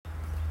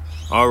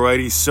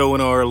Alrighty, so in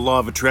our Law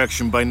of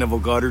Attraction by Neville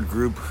Goddard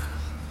group,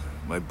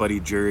 my buddy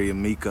Jerry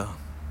Amica,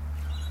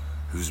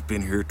 who's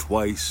been here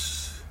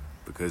twice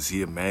because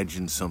he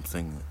imagined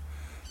something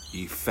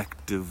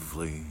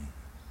effectively.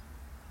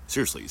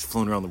 Seriously, he's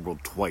flown around the world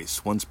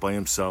twice. Once by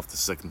himself, the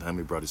second time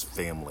he brought his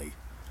family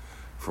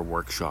for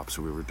workshops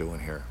we were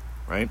doing here,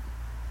 right?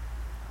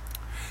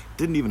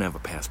 Didn't even have a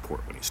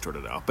passport when he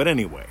started out. But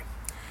anyway,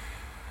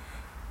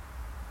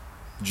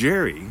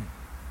 Jerry,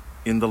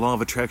 in the Law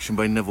of Attraction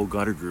by Neville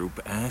Goddard group,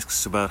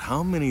 asks about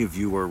how many of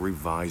you are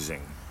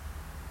revising,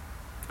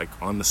 like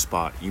on the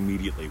spot,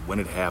 immediately,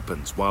 when it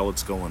happens, while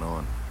it's going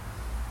on.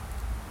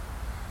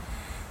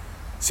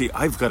 See,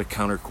 I've got a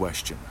counter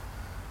question.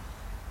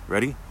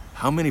 Ready?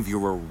 How many of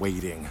you are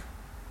waiting?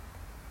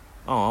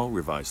 Oh, I'll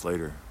revise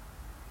later.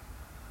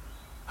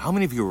 How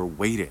many of you are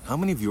waiting? How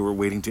many of you are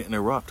waiting to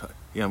interrupt?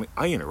 Yeah, I mean,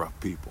 I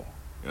interrupt people.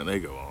 You know, they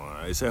go on.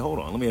 I say, hold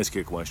on, let me ask you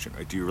a question,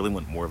 right? Do you really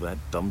want more of that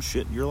dumb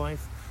shit in your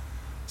life?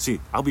 See,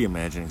 I'll be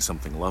imagining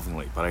something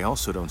lovingly, but I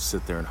also don't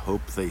sit there and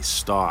hope they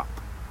stop.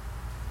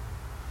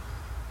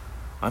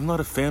 I'm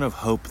not a fan of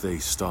hope they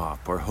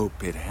stop or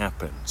hope it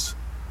happens.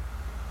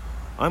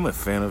 I'm a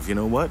fan of, you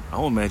know what?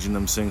 I'll imagine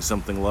them saying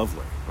something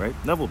lovely, right?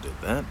 Neville did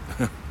that.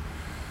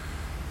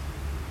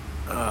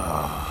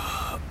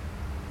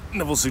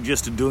 Neville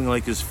suggested doing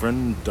like his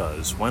friend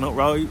does. Why not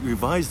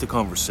revise the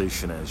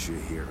conversation as you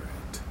hear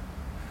it?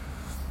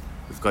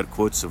 We've got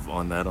quotes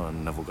on that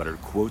on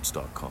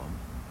NevilleGoddardQuotes.com.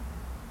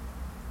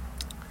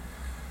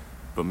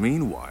 But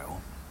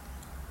meanwhile,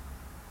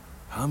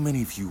 how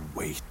many of you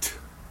wait?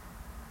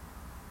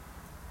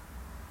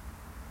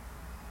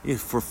 If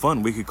for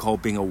fun, we could call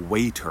being a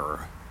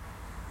waiter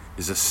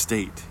is a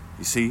state.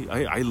 You see,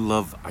 I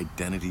love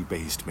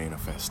identity-based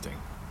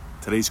manifesting.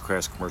 Today's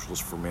crass commercial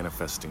is for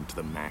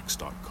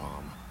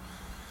manifestingtothemax.com.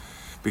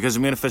 Because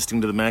of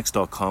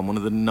manifestingtothemax.com, one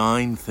of the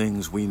 9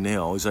 things we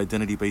nail is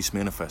identity-based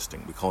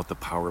manifesting. We call it the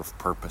power of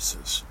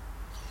purposes.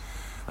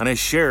 And I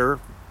share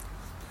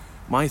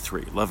my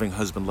 3, loving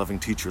husband, loving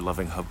teacher,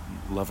 loving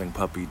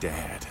puppy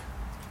dad.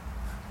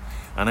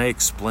 And I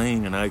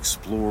explain and I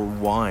explore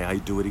why I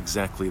do it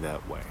exactly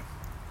that way.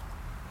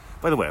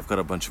 By the way, I've got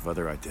a bunch of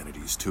other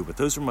identities too, but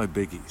those are my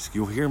biggies.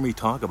 You'll hear me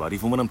talk about,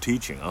 even when I'm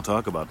teaching, I'll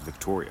talk about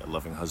Victoria.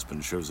 Loving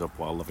husband shows up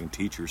while loving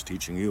teacher's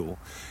teaching you.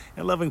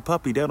 And loving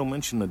puppy dad will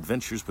mention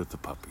adventures with the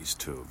puppies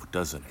too,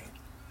 doesn't he?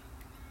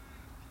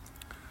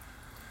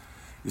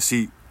 You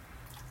see,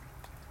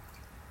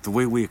 the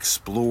way we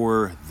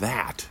explore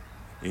that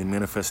in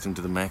Manifesting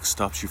to the Max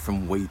stops you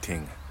from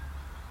waiting.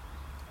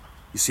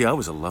 You see, I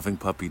was a loving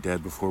puppy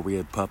dad before we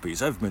had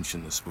puppies. I've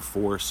mentioned this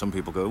before. Some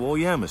people go, well,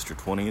 yeah, Mr.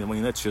 20. I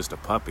mean, that's just a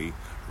puppy.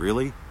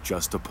 Really?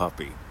 Just a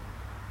puppy.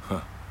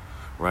 Huh.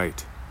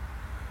 Right.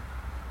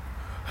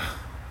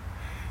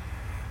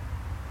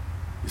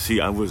 You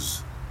see,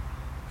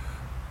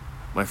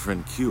 my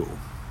friend Q,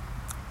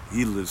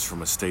 he lives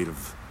from a state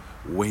of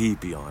way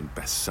beyond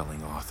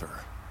best-selling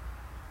author.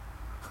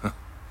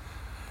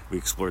 We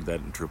explored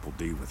that in Triple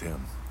D with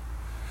him.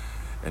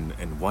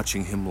 And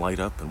watching him light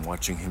up and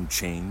watching him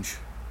change,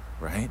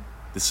 right?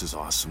 This is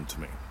awesome to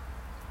me.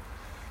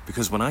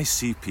 Because when I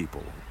see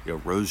people, you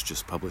know, Rose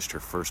just published her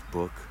first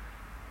book,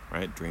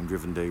 right? Dream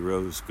Driven Day,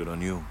 Rose, good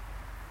on you.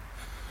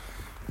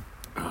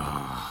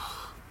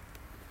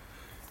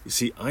 You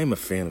see, I'm a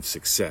fan of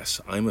success.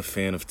 I'm a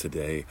fan of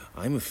today.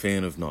 I'm a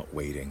fan of not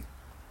waiting.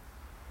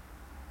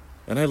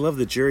 And I love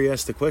that Jerry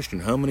asked the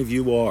question, how many of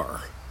you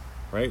are,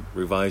 right?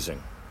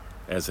 Revising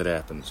as it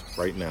happens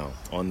right now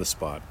on the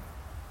spot.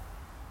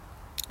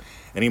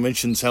 And he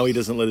mentions how he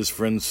doesn't let his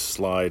friends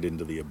slide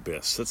into the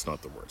abyss. That's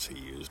not the words he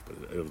used, but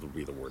it'll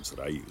be the words that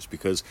I use.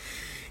 Because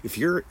if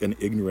you're an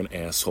ignorant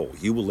asshole,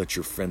 you will let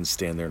your friends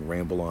stand there and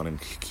ramble on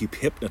and keep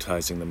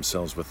hypnotizing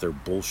themselves with their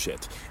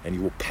bullshit. And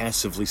you will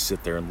passively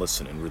sit there and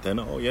listen. And then,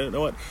 oh, yeah, you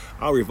know what?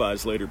 I'll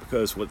revise later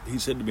because what he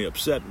said to me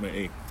upset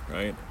me,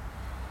 right?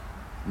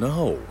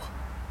 No.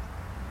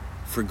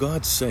 For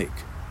God's sake,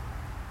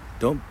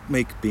 don't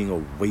make being a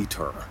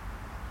waiter,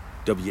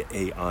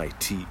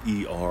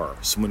 W-A-I-T-E-R,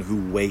 someone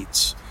who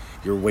waits,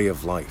 your way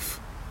of life.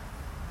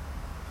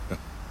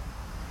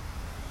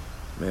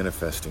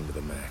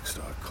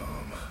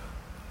 Manifestingtothemax.com.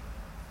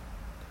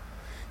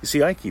 You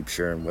see, I keep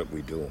sharing what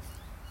we do.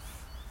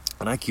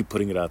 And I keep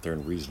putting it out there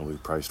in reasonably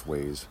priced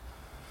ways.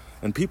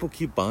 And people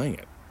keep buying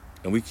it.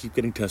 And we keep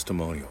getting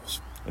testimonials.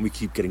 And we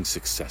keep getting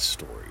success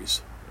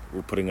stories.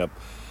 We're putting up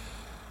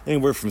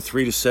anywhere from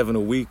 3 to 7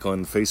 a week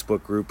on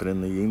Facebook group and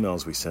in the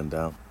emails we send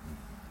out.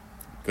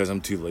 Because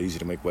I'm too lazy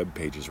to make web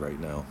pages right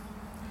now.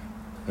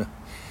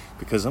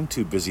 Because I'm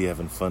too busy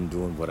having fun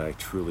doing what I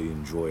truly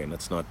enjoy, and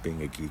that's not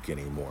being a geek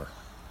anymore.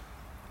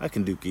 I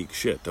can do geek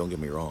shit, don't get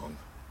me wrong,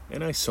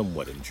 and I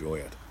somewhat enjoy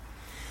it.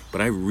 But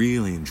I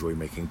really enjoy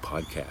making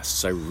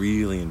podcasts. I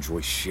really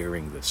enjoy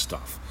sharing this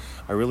stuff.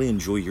 I really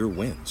enjoy your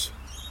wins.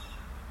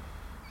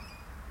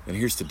 And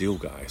here's the deal,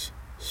 guys.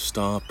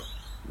 Stop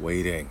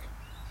waiting.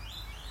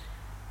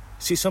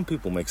 See, some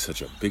people make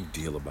such a big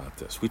deal about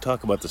this. We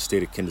talk about the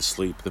state akin to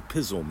sleep, the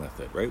Pizzle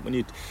method, right? When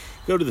you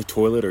go to the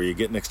toilet or you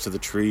get next to the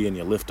tree and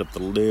you lift up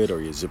the lid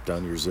or you zip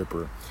down your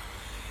zipper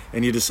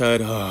and you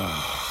decide,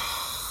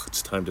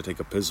 it's time to take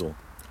a Pizzle.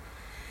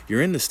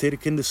 You're in the state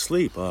akin to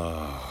sleep.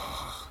 You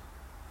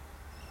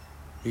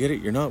get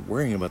it? You're not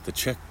worrying about the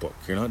checkbook.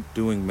 You're not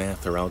doing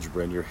math or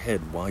algebra in your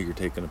head while you're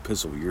taking a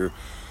Pizzle. You're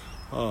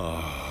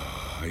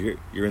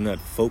in that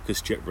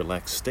focused yet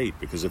relaxed state,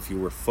 because if you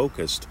were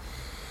focused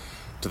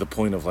to the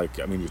point of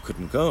you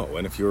couldn't go.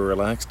 And if you were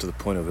relaxed to the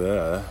point of,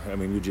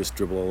 you just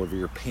dribble all over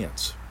your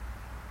pants.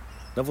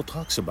 Neville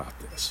talks about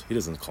this. He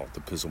doesn't call it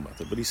the Pizzle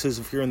method, but he says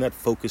if you're in that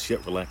focused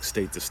yet relaxed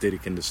state, the state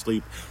akin to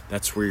sleep,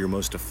 that's where you're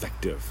most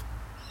effective.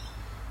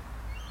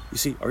 You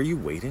see, are you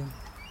waiting?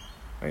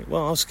 Right?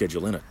 Well, I'll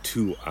schedule in a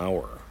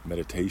 2-hour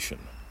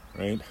meditation,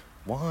 right?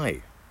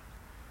 Why?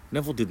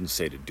 Neville didn't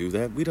say to do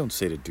that. We don't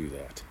say to do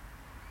that.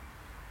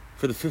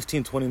 For the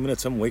 15-20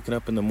 minutes I'm waking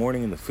up in the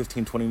morning, and the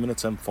 15-20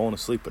 minutes I'm falling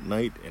asleep at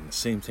night, and the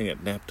same thing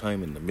at nap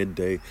time in the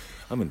midday,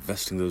 I'm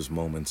investing those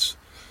moments,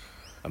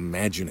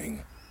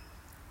 imagining.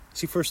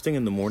 See, first thing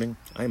in the morning,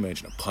 I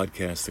imagine a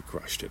podcast that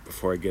crushed it.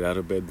 Before I get out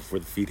of bed, before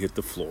the feet hit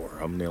the floor,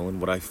 I'm nailing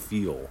what I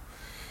feel.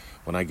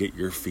 When I get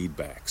your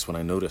feedbacks, when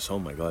I notice, oh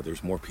my God,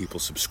 there's more people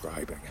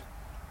subscribing.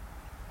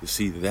 You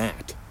see,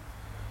 that,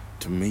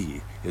 to me,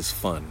 is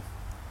fun.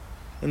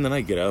 And then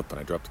I get up and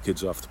I drop the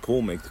kids off the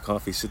pool, make the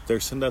coffee, sit there,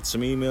 send out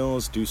some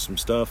emails, do some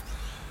stuff.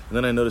 And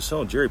then I notice,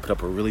 Jerry put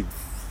up a really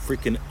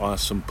freaking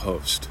awesome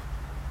post.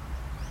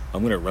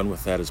 I'm going to run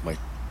with that as my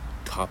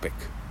topic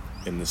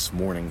in this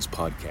morning's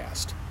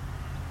podcast.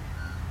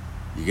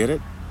 You get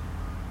it?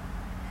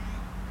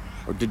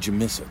 Or did you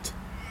miss it?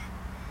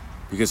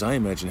 Because I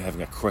imagine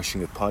having a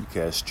Crushing It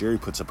podcast. Jerry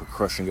puts up a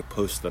Crushing It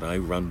post that I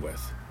run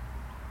with.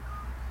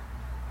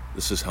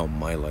 This is how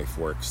my life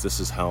works. This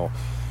is how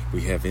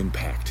we have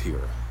impact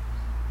here.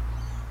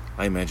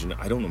 I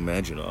don't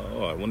imagine,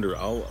 I wonder,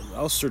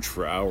 I'll search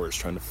for hours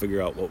trying to figure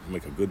out what will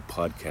make a good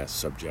podcast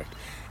subject,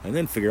 and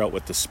then figure out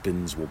what the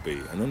spins will be,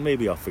 and then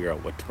maybe I'll figure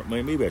out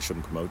maybe I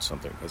shouldn't promote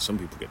something, because some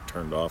people get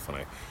turned off when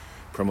I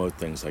promote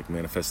things like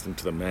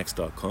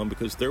manifestingtothemax.com,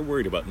 because they're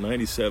worried about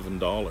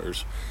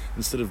 $97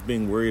 instead of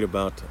being worried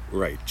about,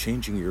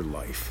 changing your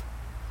life.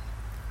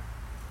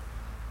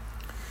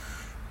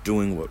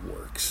 Doing what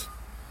works.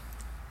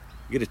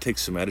 You got to take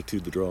some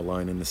attitude to draw a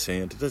line in the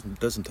sand. It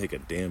doesn't take a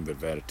damn bit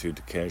of attitude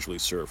to casually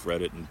surf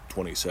Reddit and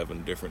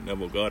 27 different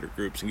Neville Goddard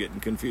groups and getting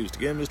confused.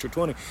 Again, Mr.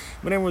 20,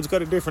 when everyone's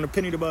got a different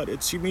opinion about it,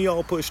 it's me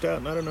all pushed out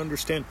and I don't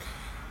understand.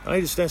 I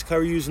just ask how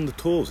are you using the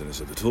tools? And he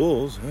said, the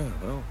tools?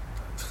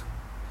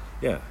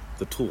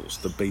 The tools,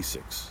 the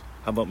basics.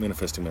 How about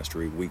Manifesting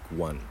Mastery Week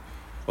 1?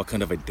 What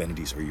kind of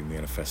identities are you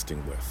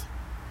manifesting with?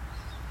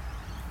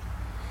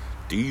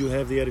 Do you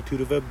have the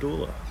attitude of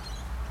Abdullah?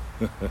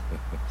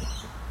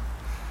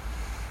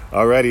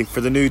 Alrighty,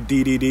 for the new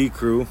DDD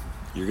crew,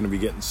 you're going to be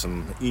getting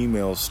some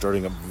emails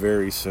starting up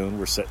very soon.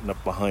 We're setting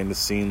up behind the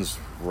scenes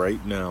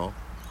right now.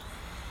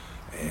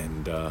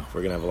 And we're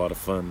going to have a lot of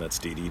fun. That's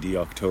DDD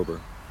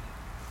October.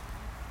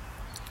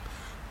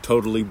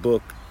 Totally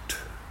booked.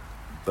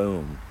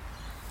 Boom.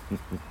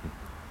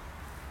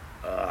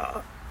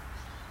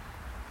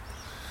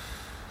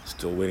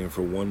 Still waiting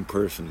for one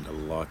person to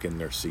lock in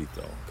their seat,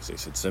 though. Because they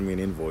said, send me an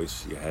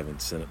invoice. You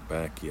haven't sent it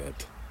back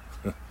yet.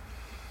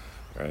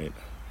 Right?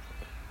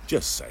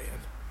 Just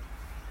saying.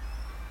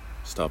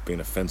 Stop being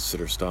a fence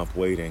sitter. Stop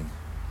waiting.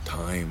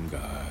 Time,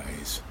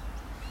 guys.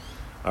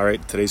 All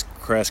right, today's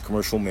crash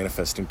commercial,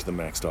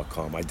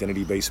 manifestingtothemax.com.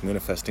 Identity-based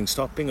manifesting.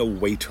 Stop being a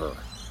waiter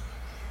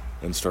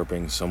and start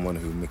being someone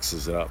who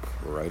mixes it up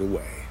right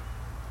away.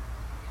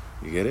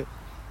 You get it?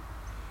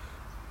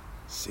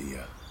 See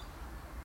ya.